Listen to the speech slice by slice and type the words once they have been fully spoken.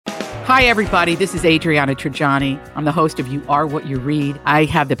Hi, everybody. This is Adriana Trajani. I'm the host of You Are What You Read. I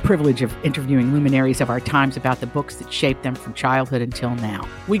have the privilege of interviewing luminaries of our times about the books that shaped them from childhood until now.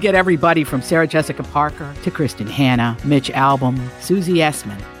 We get everybody from Sarah Jessica Parker to Kristen Hanna, Mitch Albom, Susie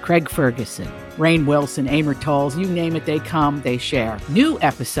Essman, Craig Ferguson, Rainn Wilson, Amor Tolls, you name it, they come, they share. New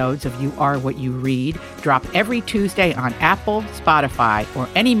episodes of You Are What You Read drop every Tuesday on Apple, Spotify, or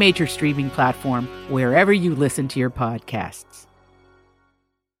any major streaming platform wherever you listen to your podcasts.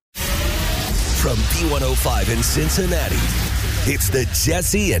 From B105 in Cincinnati, it's the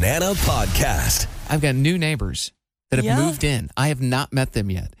Jesse and Anna podcast. I've got new neighbors that have moved in. I have not met them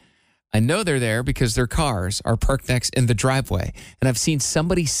yet. I know they're there because their cars are parked next in the driveway. And I've seen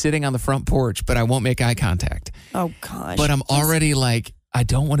somebody sitting on the front porch, but I won't make eye contact. Oh, gosh. But I'm already like, I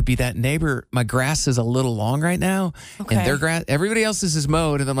don't want to be that neighbor. My grass is a little long right now. Okay. And their grass, everybody else's is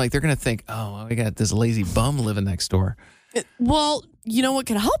mowed. And I'm like, they're going to think, oh, well, we got this lazy bum living next door. Well, you know what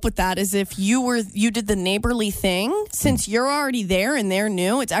could help with that is if you did the neighborly thing, since you're already there and they're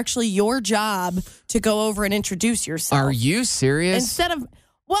new, it's actually your job to go over and introduce yourself. Are you serious? Instead of,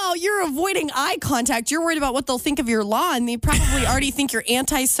 well, you're avoiding eye contact. You're worried about what they'll think of your lawn. They probably already think you're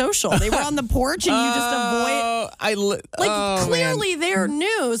antisocial. They were on the porch and you just avoid. Clearly they're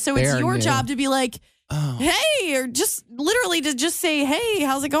new. So it's your job to be like, hey, or just literally to just say, hey,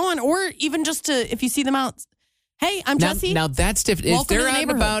 how's it going? Or even just to, if you see them out, hey, I'm Jesse. Now that's different. If they're out and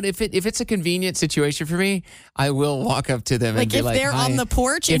about, if it's a convenient situation for me, I will walk up to them and be like, if they're on the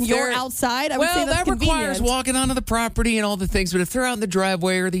porch and you're outside, I would say that's convenient. Well, that requires walking onto the property and all the things. But if they're out in the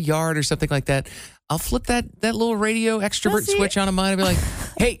driveway or the yard or something like that, I'll flip that little radio extrovert switch on of mine and be like,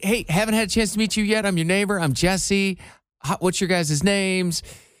 hey, haven't had a chance to meet you yet. I'm your neighbor. I'm Jesse. What's your guys' names?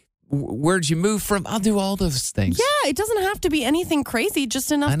 Where'd you move from? I'll do all those things. Yeah, it doesn't have to be anything crazy,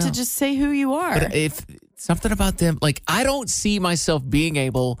 just enough to just say who you are. But if something about them, like I don't see myself being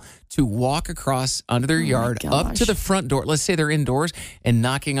able to walk across under their yard up to the front door. Let's say they're indoors and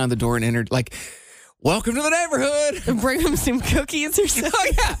knocking on the door and enter like, welcome to the neighborhood. And bring them some cookies or something.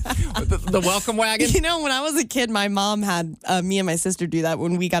 Oh, yeah. The welcome wagon. You know, when I was a kid, my mom had me and my sister do that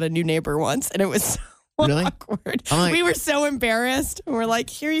when we got a new neighbor once, and it was so awkward. We were so embarrassed. We're like,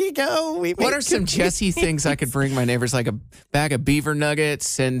 here you go. What are some Jesse things I could bring my neighbors? Like a bag of beaver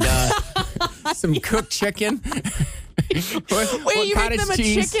nuggets and some cooked chicken. Wait, you make them a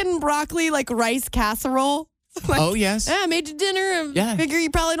chicken broccoli, like rice casserole? Like, oh, yes. Yeah, I made you dinner. I figure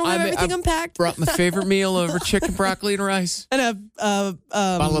you probably don't have everything unpacked. Brought my favorite meal over, chicken, broccoli, and rice. And a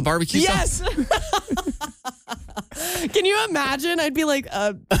bottle of barbecue sauce. Can you imagine? I'd be like,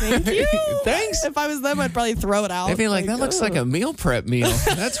 thank you. Thanks. If I was them, I'd probably throw it out. I'd be like, that looks like a meal prep meal.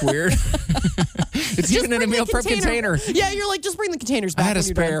 That's weird. It's just even in a meal prep container. Yeah, you're like, just bring the containers back. I had a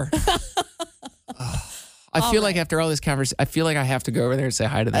spare. I feel like after all this conversation, I feel like I have to go over there and say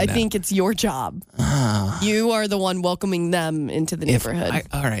hi to them. I think it's your job. You are the one welcoming them into the neighborhood.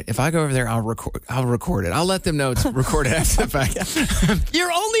 All right. If I go over there, I'll record it. I'll let them know it's recorded after the fact.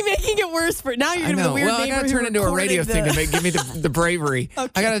 You're only making it worse for now. You're going to be the weird neighbor. I got to turn into a radio thing to give me the bravery.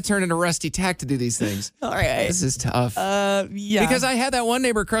 Okay. I got to turn into Rusty Tack to do these things. All right. This is tough. Yeah. Because I had that one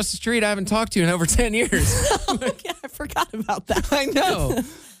neighbor across the street I haven't talked to in over 10 years. Yeah, I forgot about that. I know.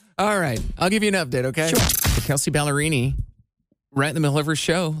 All right. I'll give you an update, okay? Sure. Kelsey Ballerini, right in the middle of her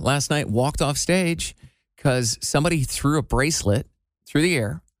show last night, walked off stage because somebody threw a bracelet through the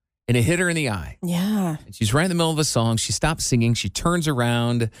air and it hit her in the eye. Yeah. And she's right in the middle of a song. She stops singing. She turns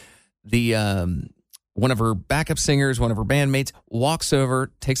around. The one of her backup singers, one of her bandmates, walks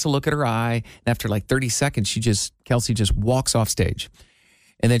over, takes a look at her eye. And after like 30 seconds, Kelsey just walks off stage.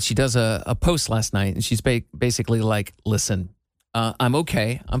 And then she does a post last night. And she's basically like, listen, I'm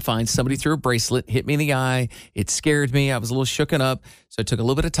okay. I'm fine. Somebody threw a bracelet, hit me in the eye. It scared me. I was a little shooken up. So I took a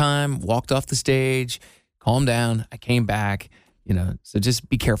little bit of time, walked off the stage, calmed down. I came back, so just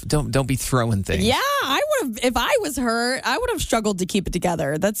be careful. Don't be throwing things. Yeah, I would have, if I was her, I would have struggled to keep it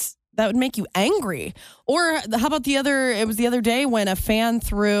together. That would make you angry. Or how about it was the other day when a fan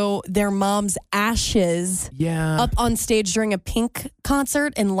threw their mom's ashes up on stage during a Pink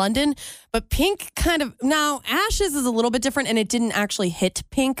concert in London. But Pink now ashes is a little bit different and it didn't actually hit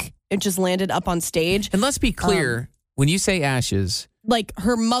Pink. It just landed up on stage. And let's be clear, when you say ashes, like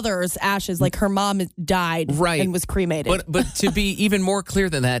her mother's ashes, like her mom died and was cremated. But to be even more clear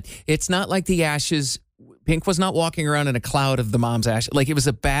than that, it's not like the ashes. Pink was not walking around in a cloud of the mom's ashes. Like it was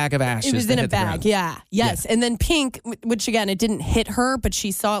a bag of ashes. It was in a bag, yeah. Yes. Yeah. And then Pink, which again, it didn't hit her, but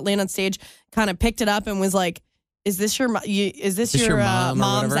she saw it land on stage, kind of picked it up and was like, is this your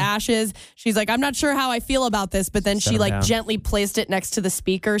mom's ashes? She's like, I'm not sure how I feel about this. But then she gently placed it next to the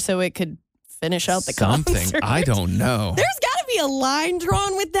speaker so it could finish out the concert. I don't know. There's got to be a line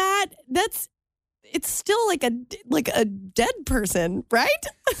drawn with that. it's still like a dead person, right?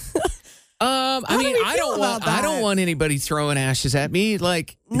 I don't want anybody throwing ashes at me.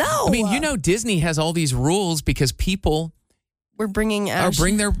 Like, no. I mean, Disney has all these rules because people we're bringing ashes.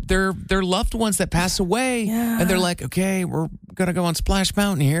 bring their loved ones that pass away, and they're like, okay, we're gonna go on Splash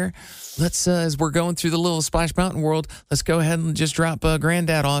Mountain here. Let's as we're going through the little Splash Mountain world, let's go ahead and just drop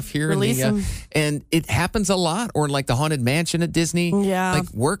Granddad off here. Release him. And it happens a lot, or like the Haunted Mansion at Disney. Yeah,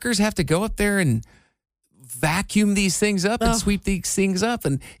 like workers have to go up there and vacuum these things up and sweep these things up,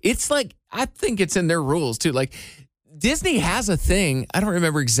 and it's like I think it's in their rules too. Like Disney has a thing. I don't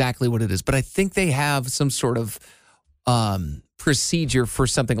remember exactly what it is, but I think they have some sort of procedure for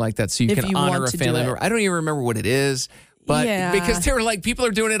something like that, so you can honor a family member. I don't even remember what it is, but because they were like, people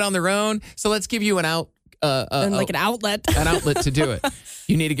are doing it on their own, so let's give you an out, and like an outlet, to do it.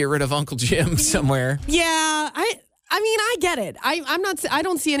 You need to get rid of Uncle Jim somewhere. Yeah, I mean, I get it. I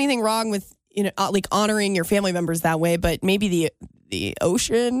don't see anything wrong with like honoring your family members that way, but maybe the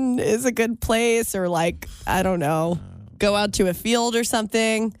ocean is a good place, or like I don't know, go out to a field or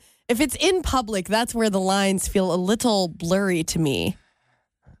something. If it's in public, that's where the lines feel a little blurry to me.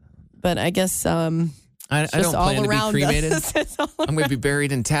 But I guess I don't plan to be cremated. I'm going to be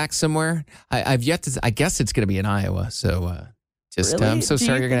buried intact somewhere. I've yet to. I guess it's going to be in Iowa. So really? I'm so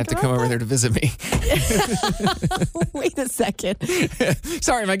sorry you're going to have to come over there to visit me. Wait a second.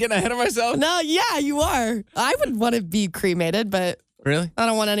 Sorry, am I getting ahead of myself? No, yeah, you are. I would want to be cremated, but really, I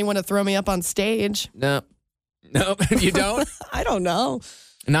don't want anyone to throw me up on stage. No, you don't. I don't know.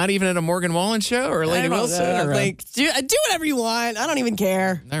 Not even at a Morgan Wallen show or a Lady Wilson? Or like, do whatever you want. I don't even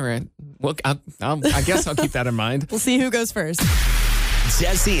care. All right. Well, I guess I'll keep that in mind. We'll see who goes first.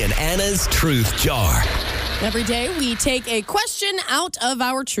 Jesse and Anna's Truth Jar. Every day we take a question out of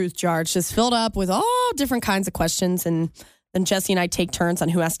our truth jar. It's just filled up with all different kinds of questions, and then Jesse and I take turns on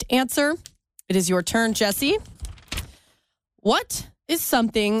who has to answer. It is your turn, Jesse. What is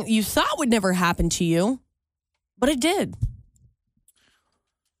something you thought would never happen to you, but it did?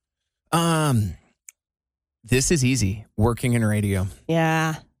 This is easy. Working in radio.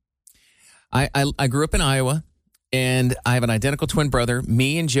 Yeah. I grew up in Iowa, and I have an identical twin brother.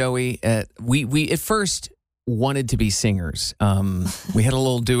 Me and Joey, we at first wanted to be singers. We had a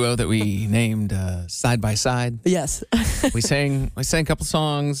little duo that we named Side by Side. Yes. We sang a couple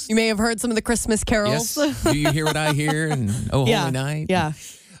songs. You may have heard some of the Christmas carols. Yes. Do you hear what I hear? And Oh, Holy Night. Yeah.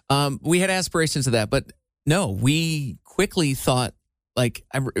 We had aspirations of that, but no, we quickly thought, like,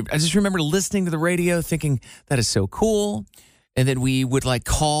 I just remember listening to the radio thinking, that is so cool. And then we would like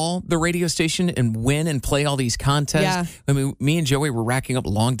call the radio station and win and play all these contests. Yeah. I mean, me and Joey were racking up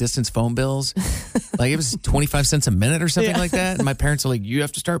long distance phone bills. Like it was 25 cents a minute or something like that. And my parents are like, you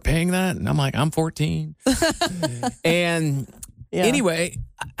have to start paying that. And I'm like, I'm 14. And anyway,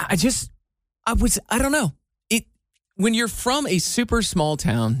 I don't know. When you're from a super small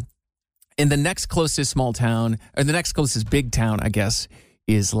town, and the next closest small town, or the next closest big town, I guess,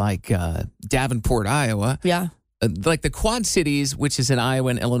 is like Davenport, Iowa. Yeah. Like the Quad Cities, which is in Iowa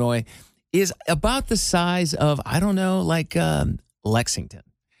and Illinois, is about the size of, I don't know, like Lexington.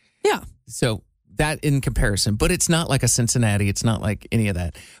 Yeah. So that in comparison, but it's not like a Cincinnati. It's not like any of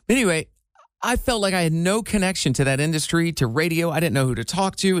that. But anyway, I felt like I had no connection to that industry, to radio. I didn't know who to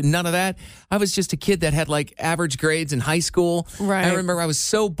talk to, none of that. I was just a kid that had like average grades in high school. Right. I remember I was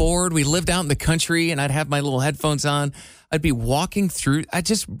so bored. We lived out in the country and I'd have my little headphones on. I'd be walking through. I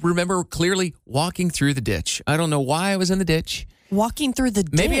just remember clearly walking through the ditch. I don't know why I was in the ditch. Walking through the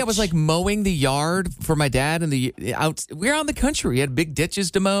ditch. Maybe I was like mowing the yard for my dad and we're out in the country. We had big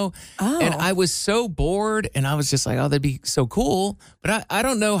ditches to mow. Oh. And I was so bored and I was just like, oh, that'd be so cool. But I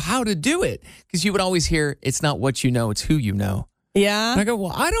don't know how to do it, because you would always hear, it's not what you know, it's who you know. Yeah. And I go,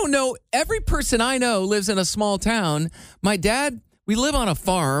 well, I don't know. Every person I know lives in a small town. My dad, we live on a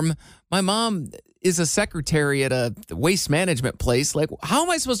farm. My mom is a secretary at a waste management place. Like, how am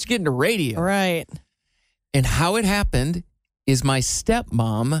I supposed to get into radio? Right. And how it happened is my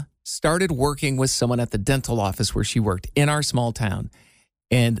stepmom started working with someone at the dental office where she worked in our small town.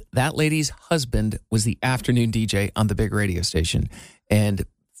 And that lady's husband was the afternoon DJ on the big radio station. And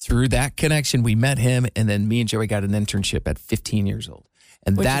through that connection, we met him. And then me and Joey got an internship at 15 years old.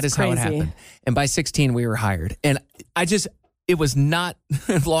 And that is how it happened. And by 16, we were hired. And it was not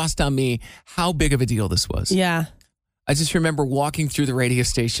lost on me how big of a deal this was. Yeah. I just remember walking through the radio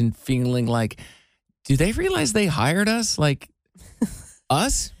station feeling like, do they realize they hired us? Like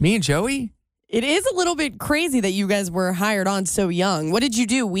us, me and Joey? It is a little bit crazy that you guys were hired on so young. What did you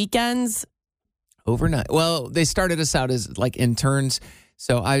do? Weekends? Overnight. Well, they started us out as like interns.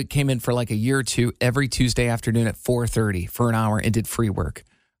 So I came in for like a year or two every Tuesday afternoon at 4:30 for an hour and did free work.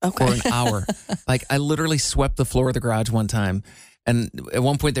 for an hour. Like, I literally swept the floor of the garage one time. And at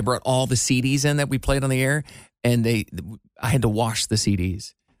one point, they brought all the CDs in that we played on the air, and I had to wash the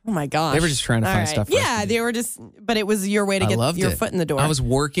CDs. Oh my gosh. They were just trying to find stuff for us Yeah, to do. they were just, but it was your way to get your foot in the door. I was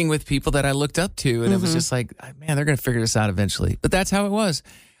working with people that I looked up to, and it was just like, man, they're going to figure this out eventually. But that's how it was.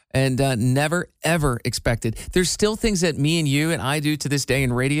 And never, ever expected. There's still things that me and you and I do to this day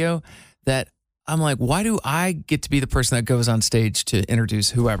in radio that I'm like, why do I get to be the person that goes on stage to introduce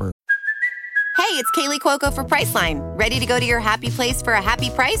whoever? Hey, it's Kaylee Cuoco for Priceline. Ready to go to your happy place for a happy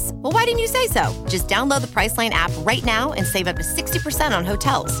price? Well, why didn't you say so? Just download the Priceline app right now and save up to 60% on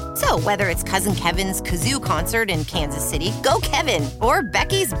hotels. So whether it's Cousin Kevin's Kazoo Concert in Kansas City, go Kevin, or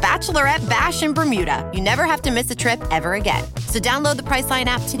Becky's Bachelorette Bash in Bermuda, you never have to miss a trip ever again. So download the Priceline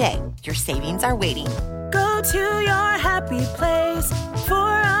app today. Your savings are waiting. Go to your happy place for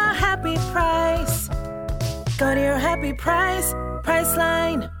a happy price. Go to your happy price,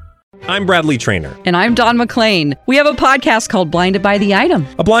 Priceline. I'm Bradley Trainer. And I'm Don McClain. We have a podcast called Blinded by the Item.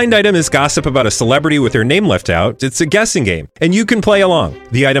 A blind item is gossip about a celebrity with their name left out. It's a guessing game, and you can play along.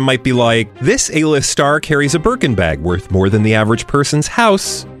 The item might be like, this A-list star carries a Birkin bag worth more than the average person's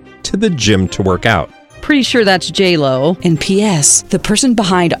house to the gym to work out. Pretty sure that's J-Lo. And P.S. the person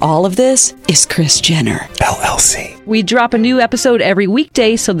behind all of this is Kris Jenner, LLC. We drop a new episode every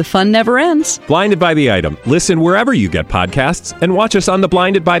weekday so the fun never ends. Blinded by the Item. Listen wherever you get podcasts and watch us on the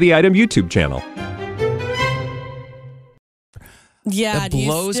Blinded by the Item YouTube channel. Yeah, that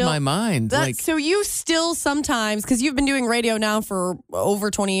blows my mind. So you still sometimes, because you've been doing radio now for over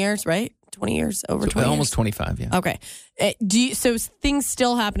 20 years, right? 20 years, over 20 almost years. 25, yeah. Okay. So things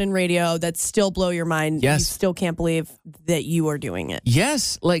still happen in radio that still blow your mind. Yes. You still can't believe that you are doing it.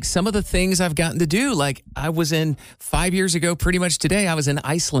 Yes, like some of the things I've gotten to do. Like I was in 5 years ago, pretty much today, I was in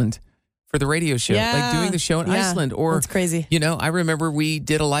Iceland for the radio show, like doing the show in Iceland. Or that's crazy. You know, I remember we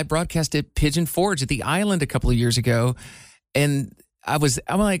did a live broadcast at Pigeon Forge at the island a couple of years ago, and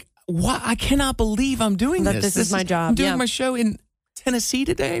I'm like, what? I cannot believe I'm doing this. This is my job. I'm doing my show in Tennessee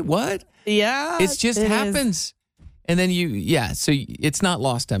today. What? Yeah, it just happens. And then so it's not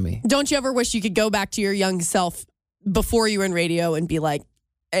lost on me. Don't you ever wish you could go back to your young self before you were in radio and be like,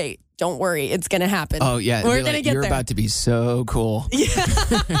 hey, don't worry, it's going to happen. Oh, yeah. We're going to get You're there. about to be so cool. Yeah.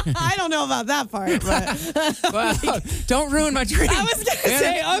 I don't know about that part, but. Wow. Don't ruin my dream. I was going to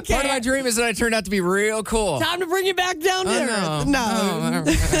say, okay. Part of my dream is that I turned out to be real cool. Time to bring you back down to earth. No.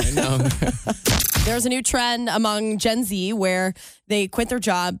 There's a new trend among Gen Z where they quit their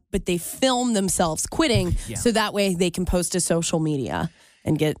job, but they film themselves quitting so that way they can post to social media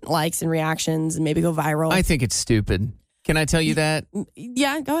and get likes and reactions and maybe go viral. I think it's stupid. Can I tell you that?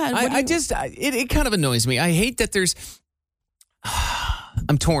 Yeah, go ahead. It kind of annoys me. I hate that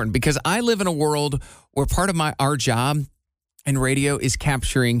I'm torn because I live in a world where part of our job and radio is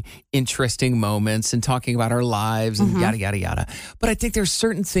capturing interesting moments and talking about our lives and yada, yada, yada. But I think there's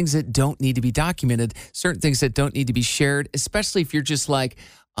certain things that don't need to be documented, certain things that don't need to be shared, especially if you're just like,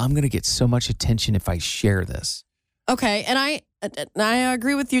 I'm going to get so much attention if I share this. Okay, and I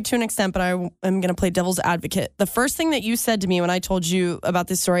agree with you to an extent, but I am going to play devil's advocate. The first thing that you said to me when I told you about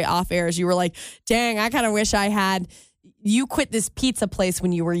this story off air is you were like, dang, I kind of wish I had... You quit this pizza place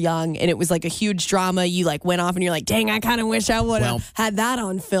when you were young, and it was like a huge drama. You like went off, and you're like, "Dang, I kind of wish I would have had that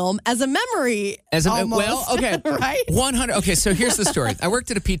on film as a memory." Okay, right? 100. Okay, so here's the story. I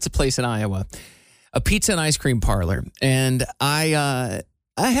worked at a pizza place in Iowa, a pizza and ice cream parlor, and I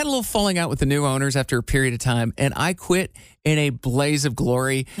had a little falling out with the new owners after a period of time, and I quit in a blaze of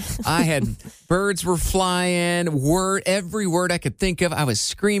glory. I had birds were flying, every word I could think of. I was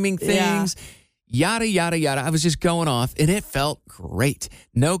screaming things. Yeah. Yada, yada, yada. I was just going off, and it felt great.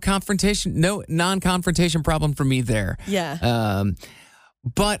 No non-confrontation problem for me there. Yeah.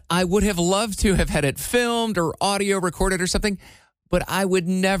 But I would have loved to have had it filmed or audio recorded or something, but I would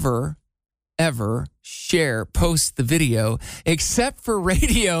never, ever post the video except for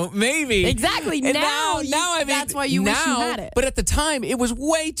radio, maybe. Exactly. And now that's why you wish you had it. But at the time, it was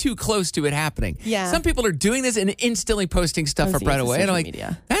way too close to it happening. Yeah. Some people are doing this and instantly posting stuff up right away. And I'm like,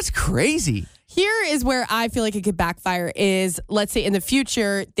 that's crazy. Here is where I feel like it could backfire is, let's say in the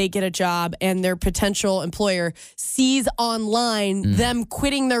future, they get a job and their potential employer sees online them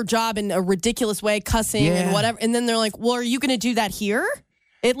quitting their job in a ridiculous way, cussing and whatever. And then they're like, well, are you going to do that here?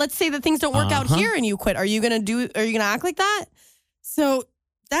 Let's say that things don't work out here and you quit. Are you going to act like that? So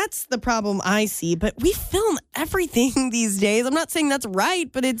that's the problem I see. But we film everything these days. I'm not saying that's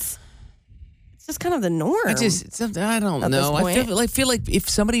right, but it's just kind of the norm. I don't know. I feel like if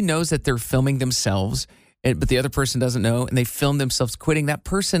somebody knows that they're filming themselves, but the other person doesn't know, and they film themselves quitting, that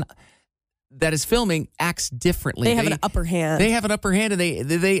person, that is filming acts differently. They have an upper hand. They have an upper hand, and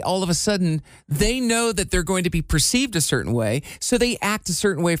they all of a sudden, they know that they're going to be perceived a certain way, so they act a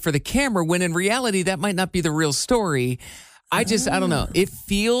certain way for the camera, when in reality, that might not be the real story. I don't know. It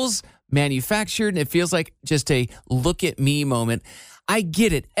feels manufactured, and it feels like just a look at me moment. I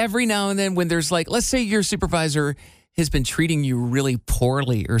get it. Every now and then when there's like, let's say your supervisor has been treating you really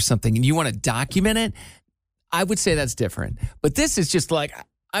poorly or something, and you want to document it, I would say that's different. But this is just like,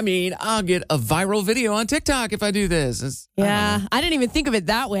 I mean, I'll get a viral video on TikTok if I do this. I didn't even think of it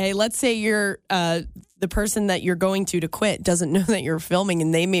that way. Let's say you're the person that you're going to quit doesn't know that you're filming,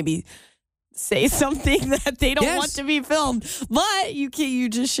 and they maybe say something that they don't want to be filmed. But you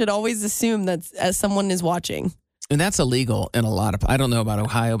just should always assume that someone is watching. And that's illegal in a lot of, I don't know about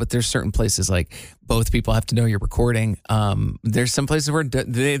Ohio, but there's certain places like both people have to know you're recording. There's some places where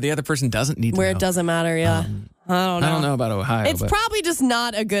the other person doesn't need to know. Where it doesn't matter, yeah. I don't know. I don't know about Ohio. It's probably just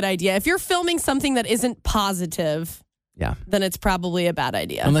not a good idea. If you're filming something that isn't positive, then it's probably a bad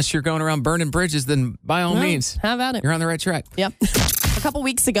idea. Unless you're going around burning bridges, then by all means. How about it? You're on the right track. Yep. A couple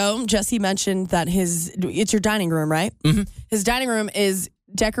weeks ago, Jesse mentioned that it's your dining room, right? Mm-hmm. His dining room is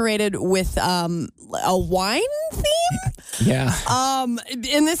decorated with a wine theme. Yeah.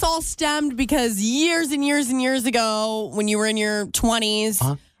 And this all stemmed because years and years and years ago, when you were in your 20s,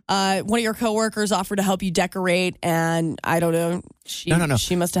 one of your coworkers offered to help you decorate, and I don't know. She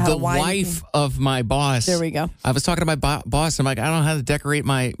must have had a wine. The wife of my boss. There we go. I was talking to my boss. I'm like, I don't know how to decorate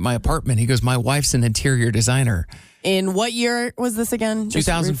my apartment. He goes, my wife's an interior designer. In what year was this again?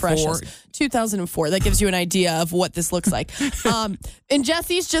 2004. 2004. That gives you an idea of what this looks like. And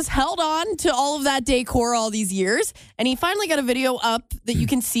Jesse's just held on to all of that decor all these years. And he finally got a video up that you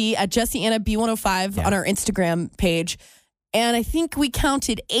can see at Jesse Anna B105 on our Instagram page. And I think we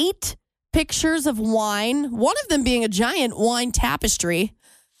counted 8 pictures of wine, one of them being a giant wine tapestry.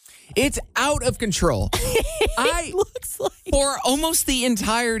 It's out of control. It looks like. For almost the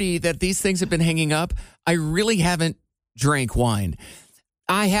entirety that these things have been hanging up, I really haven't drank wine.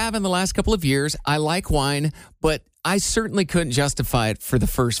 I have in the last couple of years. I like wine, but I certainly couldn't justify it for the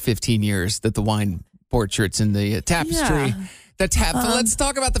first 15 years that the wine portraits in the tapestry. Yeah. Let's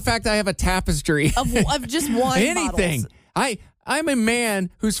talk about the fact that I have a tapestry. Of just wine Anything. bottles. I'm a man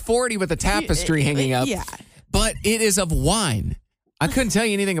who's 40 with a tapestry hanging up. Yeah. But it is of wine. I couldn't tell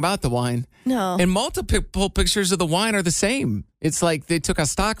you anything about the wine. No. And multiple pictures of the wine are the same. It's like they took a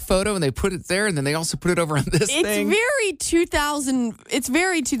stock photo and they put it there, and then they also put it over on this thing. It's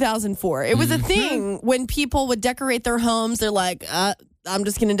very 2004. It was a thing when people would decorate their homes. They're like, I'm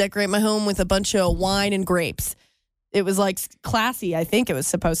just going to decorate my home with a bunch of wine and grapes. It was like classy, I think it was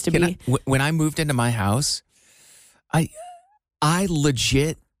supposed to be. When I moved into my house, I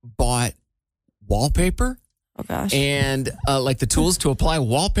legit bought wallpaper. Oh, gosh. And like the tools to apply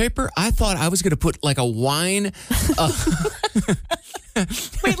wallpaper. I thought I was going to put like a wine.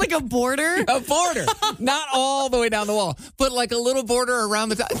 Wait, like a border? A border. Not all the way down the wall, but like a little border around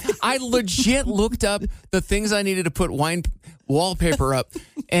the top. I legit looked up the things I needed to put wine wallpaper up.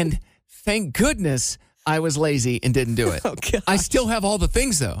 And thank goodness I was lazy and didn't do it. Oh, God. I still have all the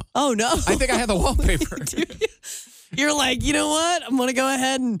things, though. Oh, no. I think I have the wallpaper. You're like, you know what? I'm going to go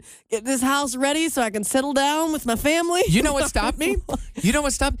ahead and get this house ready so I can settle down with my family. You know what stopped me?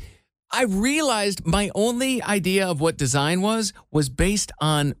 I realized my only idea of what design was based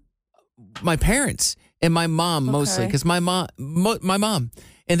on my parents and my mom mostly, because my mom.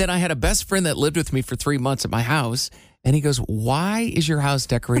 And then I had a best friend that lived with me for 3 months at my house. And he goes, why is your house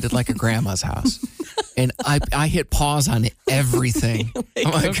decorated like a grandma's house? And I hit pause on everything.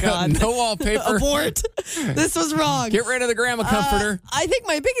 I'm like, God. No wallpaper. Abort. This was wrong. Get rid of the grandma comforter. I think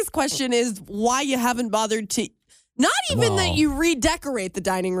my biggest question is why you haven't bothered to, not even that you redecorate the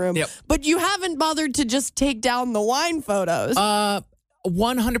dining room, but you haven't bothered to just take down the wine photos.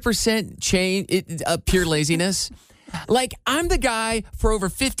 100% pure laziness. Like, I'm the guy for over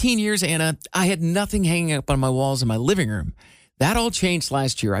 15 years, Anna. I had nothing hanging up on my walls in my living room. That all changed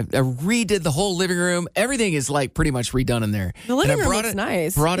last year. I redid the whole living room. Everything is like pretty much redone in there. The living room looks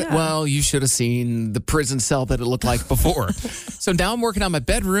nice. Well, you should have seen the prison cell that it looked like before. So now I'm working on my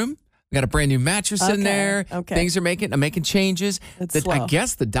bedroom. I got a brand new mattress in there. Okay. I'm making changes. I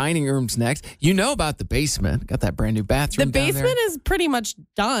guess the dining room's next. You know about the basement. Got that brand new bathroom. The basement is pretty much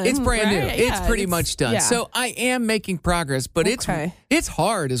done. It's brand new. Right? It's pretty much done. Yeah. So I am making progress, but it's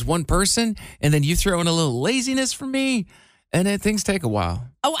hard as one person, and then you throw in a little laziness from me, and then things take a while.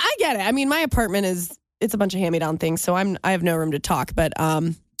 Oh, I get it. I mean, my apartment it's a bunch of hand-me-down things, so I have no room to talk, but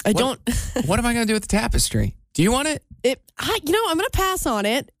I don't. What am I going to do with the tapestry? Do you want it? I'm going to pass on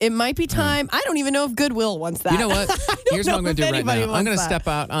it. It might be time. I don't even know if Goodwill wants that. You know what? Here's what I'm going to do right now. I'm going to that. step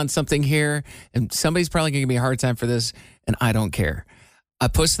out on something here, and somebody's probably going to give me a hard time for this, and I don't care. I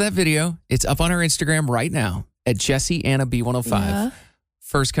posted that video. It's up on our Instagram right now at Jessie Anna B105. Yeah.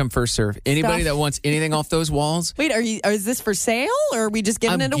 First come, first serve. Anybody that wants anything off those walls. Wait, is this for sale, or are we just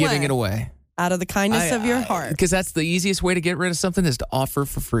giving it away? I'm giving it away. Out of the kindness of your heart. Because that's the easiest way to get rid of something is to offer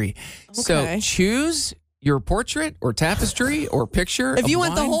for free. Okay. So choose your portrait or tapestry or picture. If you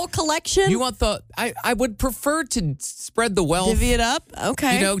want the whole collection, you want I would prefer to spread the wealth. Divvy it up.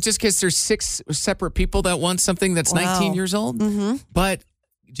 Okay. Just because there's 6 separate people that want something that's 19 years old. Mm-hmm. But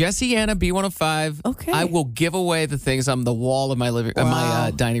Jessie Anna B105. Okay. I will give away the things on the wall of my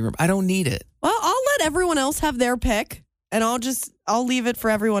my dining room. I don't need it. Well, I'll let everyone else have their pick, and I'll leave it for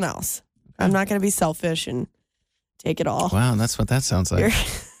everyone else. I'm not going to be selfish and take it all. Wow, that's what that sounds like.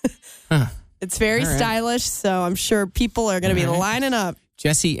 Huh. It's very stylish, so I'm sure people are going to be lining up.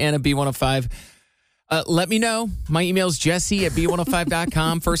 Jessie Anna B105. Let me know. My email is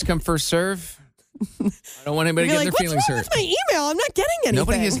jessie@b105.com. First come, first serve. I don't want anybody to get their feelings hurt. What's wrong with my email? I'm not getting anything.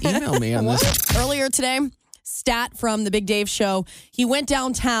 Nobody has emailed me on this. Earlier today, Stat from the Big Dave Show, he went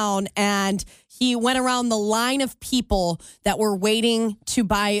downtown and he went around the line of people that were waiting to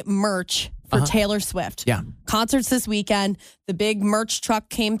buy merch for Taylor Swift. Yeah. Concerts this weekend. The big merch truck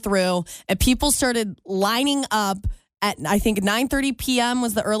came through and people started lining up at, I think, 9:30 p.m.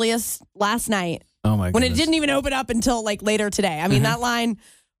 was the earliest last night. Oh, my goodness. When it didn't even open up until like later today. I mean, that line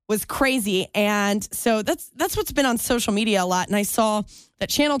was crazy. And so that's what's been on social media a lot. And I saw that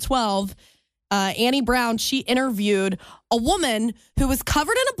Channel 12, Annie Brown, she interviewed a woman who was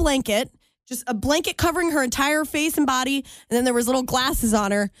covered in a blanket, just a blanket covering her entire face and body. And then there was little glasses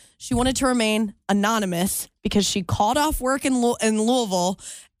on her. She wanted to remain anonymous because she called off work in Louisville.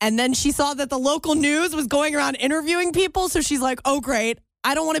 And then she saw that the local news was going around interviewing people. So she's like, oh, great.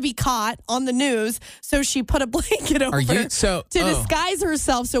 I don't want to be caught on the news. So she put a blanket over to disguise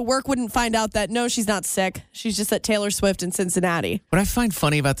herself so work wouldn't find out that, no, she's not sick. She's just at Taylor Swift in Cincinnati. What I find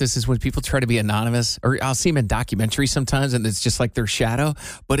funny about this is when people try to be anonymous, or I'll see them in documentaries sometimes, and it's just like their shadow,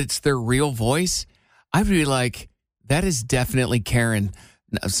 but it's their real voice. I'd be like, that is definitely Karen.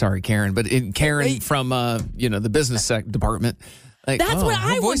 No, sorry, Karen, but Karen from the business department. Like, that's what I her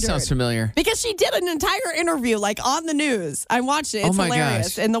voice wondered. Sounds familiar. Because she did an entire interview, like, on the news. I watched it. It's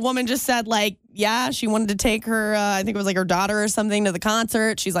hilarious. Gosh. And the woman just said, like, yeah, she wanted to take her, I think it was like her daughter or something, to the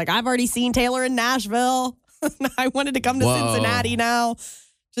concert. She's like, I've already seen Taylor in Nashville. I wanted to come to Cincinnati now.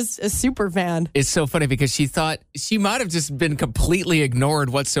 Just a super fan. It's so funny because she thought she might have just been completely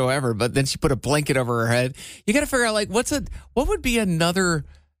ignored whatsoever, but then she put a blanket over her head. You got to figure out, like, what would be another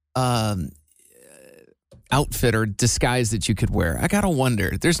outfit or disguise that you could wear? I gotta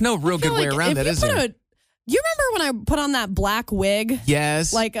wonder. There's no real good way around that, is there? You remember when I put on that black wig?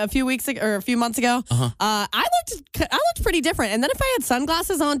 Yes. Like a few weeks ago, or a few months ago. I looked pretty different. And then if I had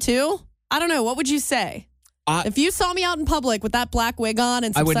sunglasses on too, I don't know. What would you say? If you saw me out in public with that black wig on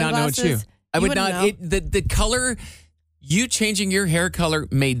and some sunglasses, I would not know it's you. I would not. The color, you changing your hair color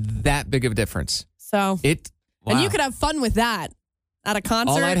made that big of a difference. So wow. And you could have fun with that. At a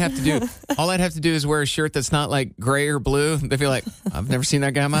concert? All I'd have to do is wear a shirt that's not like gray or blue. They'd be like, I've never seen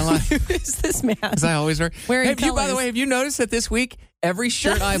that guy in my life. Who is this man? Because I always wear. By the way, have you noticed that this week, every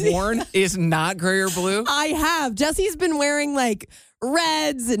shirt I've worn is not gray or blue? I have. Jesse's been wearing like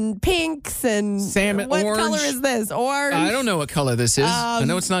reds and pinks and salmon. What orange. color is this? Orange. I don't know what color this is. I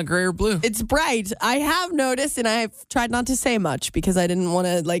know it's not gray or blue. It's bright. I have noticed, and I've tried not to say much because I didn't want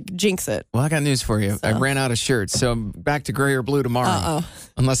to like jinx it. Well, I got news for you. I ran out of shirts, so I'm back to gray or blue tomorrow.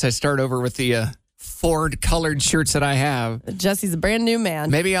 Unless I start over with the Ford colored shirts that I have. Jesse's a brand new man.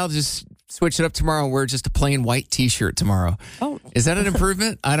 Maybe I'll just switch it up tomorrow and wear just a plain white T-shirt tomorrow. Oh, is that an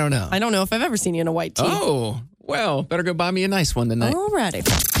improvement? I don't know. I don't know if I've ever seen you in a white tee. Oh. Well, better go buy me a nice one tonight. Alrighty.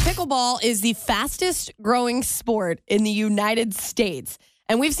 Pickleball is the fastest growing sport in the United States.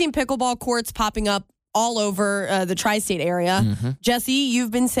 And we've seen pickleball courts popping up all over the tri-state area. Mm-hmm. Jesse,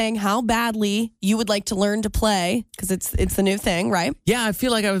 you've been saying how badly you would like to learn to play because it's the new thing, right? Yeah, I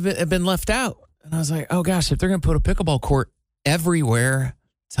feel like I've been left out. And I was like, oh gosh, if they're going to put a pickleball court everywhere,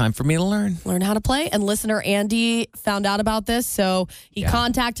 time for me to learn how to play. And listener Andy found out about this, so he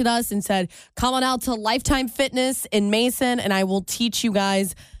contacted us and said, come on out to Lifetime Fitness in Mason and I will teach you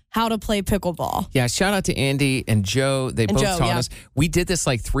guys how to play pickleball. Yeah, shout out to Andy and Joe. They both taught us. We did this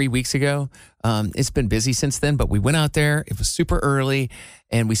like 3 weeks ago. It's been busy since then, but we went out there. It was super early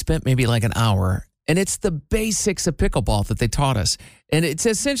and we spent maybe like an hour. And it's the basics of pickleball that they taught us. And it's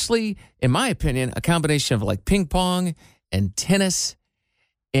essentially, in my opinion, a combination of like ping pong and tennis.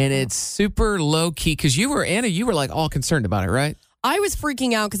 And it's super low key because Anna, you were like all concerned about it, right? I was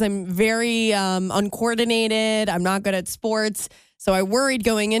freaking out because I'm very uncoordinated. I'm not good at sports. So I worried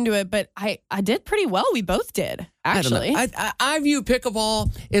going into it, but I did pretty well. We both did, actually. I view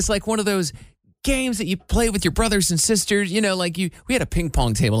pickleball as like one of those games that you play with your brothers and sisters. You know, like we had a ping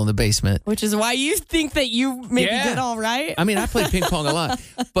pong table in the basement. Which is why you think that you maybe did all right. I mean, I played ping pong a lot.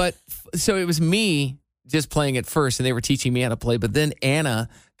 But so it was me just playing it first, and they were teaching me how to play. But then Anna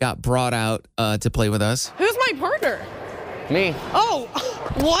got brought out to play with us. Who's my partner? Me. Oh,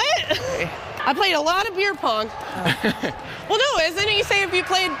 what? I played a lot of beer pong. Well, no, isn't it? You say if you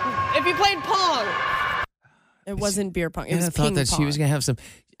played pong. It wasn't beer pong. It And was I thought ping that pong. she was going to have some.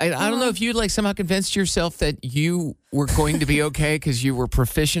 I don't know if you like somehow convinced yourself that you were going to be okay because you were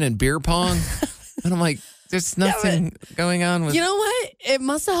proficient in beer pong. And I'm like, there's nothing going on with. You know what? It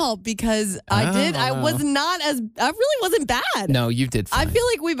must have helped because I really wasn't bad. No, you did fine. I feel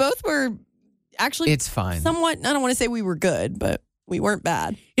like we both were actually. It's fine. Somewhat. I don't want to say we were good, but we weren't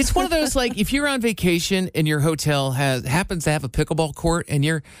bad. It's one of those, like, if you're on vacation and your hotel happens to have a pickleball court and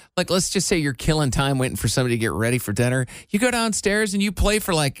you're, like, let's just say you're killing time waiting for somebody to get ready for dinner. You go downstairs and you play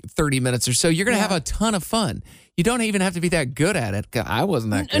for, like, 30 minutes or so. You're going to have a ton of fun. You don't even have to be that good at it. I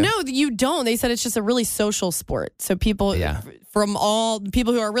wasn't that good. No, you don't. They said it's just a really social sport. So people from all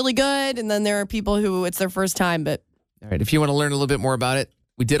people who are really good, and then there are people who it's their first time. But all right, if you want to learn a little bit more about it,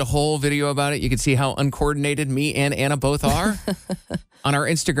 we did a whole video about it. You can see how uncoordinated me and Anna both are on our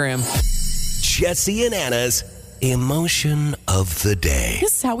Instagram. Jesse and Anna's Emotion of the Day.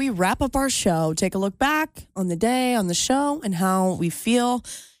 This is how we wrap up our show. Take a look back on the day, on the show, and how we feel.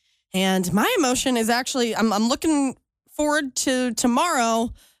 And my emotion is actually, I'm looking forward to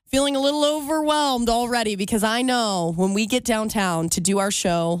tomorrow, feeling a little overwhelmed already because I know when we get downtown to do our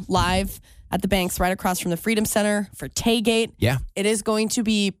show live at the Banks right across from the Freedom Center for Taygate. Yeah. It is going to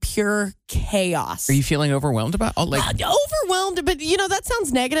be pure chaos. Are you feeling overwhelmed about overwhelmed, but that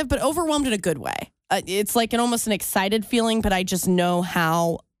sounds negative, but overwhelmed in a good way. It's like almost an excited feeling, but I just know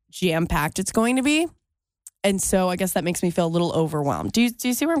how jam-packed it's going to be. And so I guess that makes me feel a little overwhelmed. Do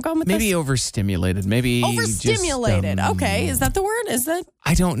you see where I'm going with this? Maybe overstimulated. Maybe overstimulated. Okay. Is that the word? Is that?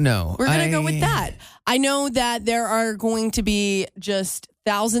 I don't know. We're going to go with that. I know that there are going to be just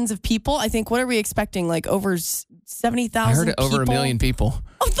thousands of people. I think, what are we expecting? Like over 70,000 I heard it people? over 1 million people.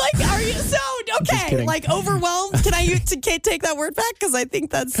 Like, are you so okay? Like overwhelmed? Can I take that word back? Because I think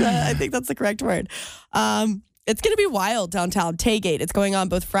that's the correct word. It's going to be wild downtown Taygate. It's going on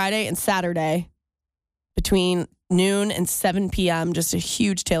both Friday and Saturday between noon and 7 p.m. Just a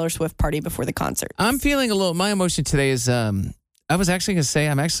huge Taylor Swift party before the concert. I'm feeling my emotion today is I was actually going to say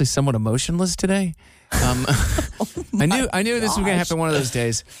I'm actually somewhat emotionless today. I knew this was going to happen one of those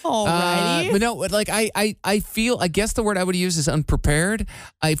days. Alrighty. But no, like I feel, I guess the word I would use is unprepared.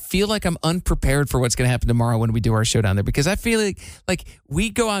 I feel like I'm unprepared for what's going to happen tomorrow when we do our show down there because I feel like we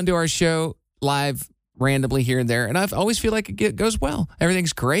go out and do our show live randomly here and there, and I always feel like it goes well.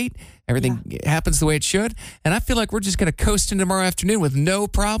 Everything's great. Everything happens the way it should, and I feel like we're just going to coast in tomorrow afternoon with no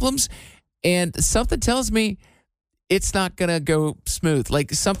problems, and something tells me it's not going to go smooth.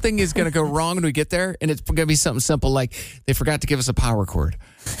 Like something is going to go wrong when we get there, and it's going to be something simple like they forgot to give us a power cord.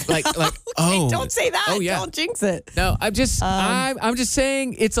 Like oh, don't say that. Oh, yeah. Don't jinx it. No, I'm just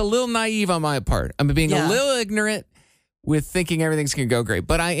saying it's a little naive on my part. I'm being a little ignorant with thinking everything's going to go great.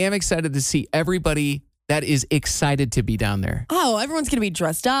 But I am excited to see everybody that is excited to be down there. Oh, everyone's going to be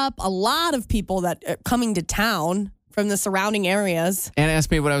dressed up. A lot of people that are coming to town from the surrounding areas. Anna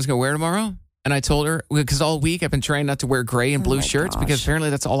asked me what I was going to wear tomorrow. And I told her, because all week I've been trying not to wear gray and blue shirts because apparently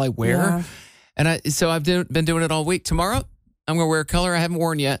that's all I wear. Yeah. And so I've been doing it all week. Tomorrow, I'm going to wear a color I haven't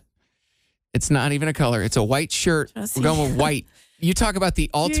worn yet. It's not even a color. It's a white shirt. We're going with white. You talk about the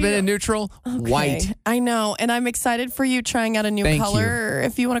ultimate in neutral, white. I know. And I'm excited for you trying out a new color,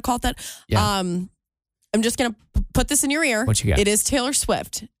 if you want to call it that. Yeah. I'm just going to put this in your ear. What you got? It is Taylor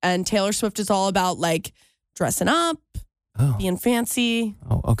Swift. And Taylor Swift is all about like dressing up, being fancy,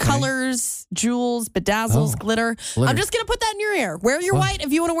 colors, jewels, bedazzles, glitter. I'm just going to put that in your ear. Wear your white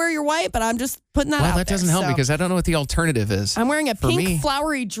if you want to wear your white, but I'm just putting that out there. Well, that doesn't help because I don't know what the alternative is. I'm wearing a pink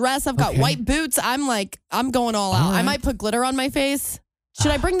flowery dress. I've got white boots. I'm going all out. I might put glitter on my face.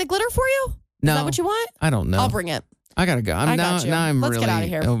 Should I bring the glitter for you? No. Is that what you want? I don't know. I'll bring it. I gotta go. Let's get out of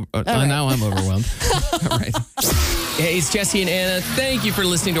here. Now I'm overwhelmed. All right. Hey, it's Jesse and Anna. Thank you for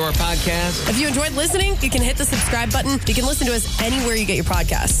listening to our podcast. If you enjoyed listening, you can hit the subscribe button. You can listen to us anywhere you get your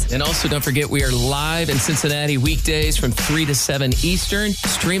podcasts. And also, don't forget, we are live in Cincinnati weekdays from 3 to 7 Eastern.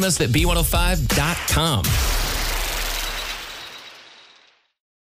 Stream us at B105.com.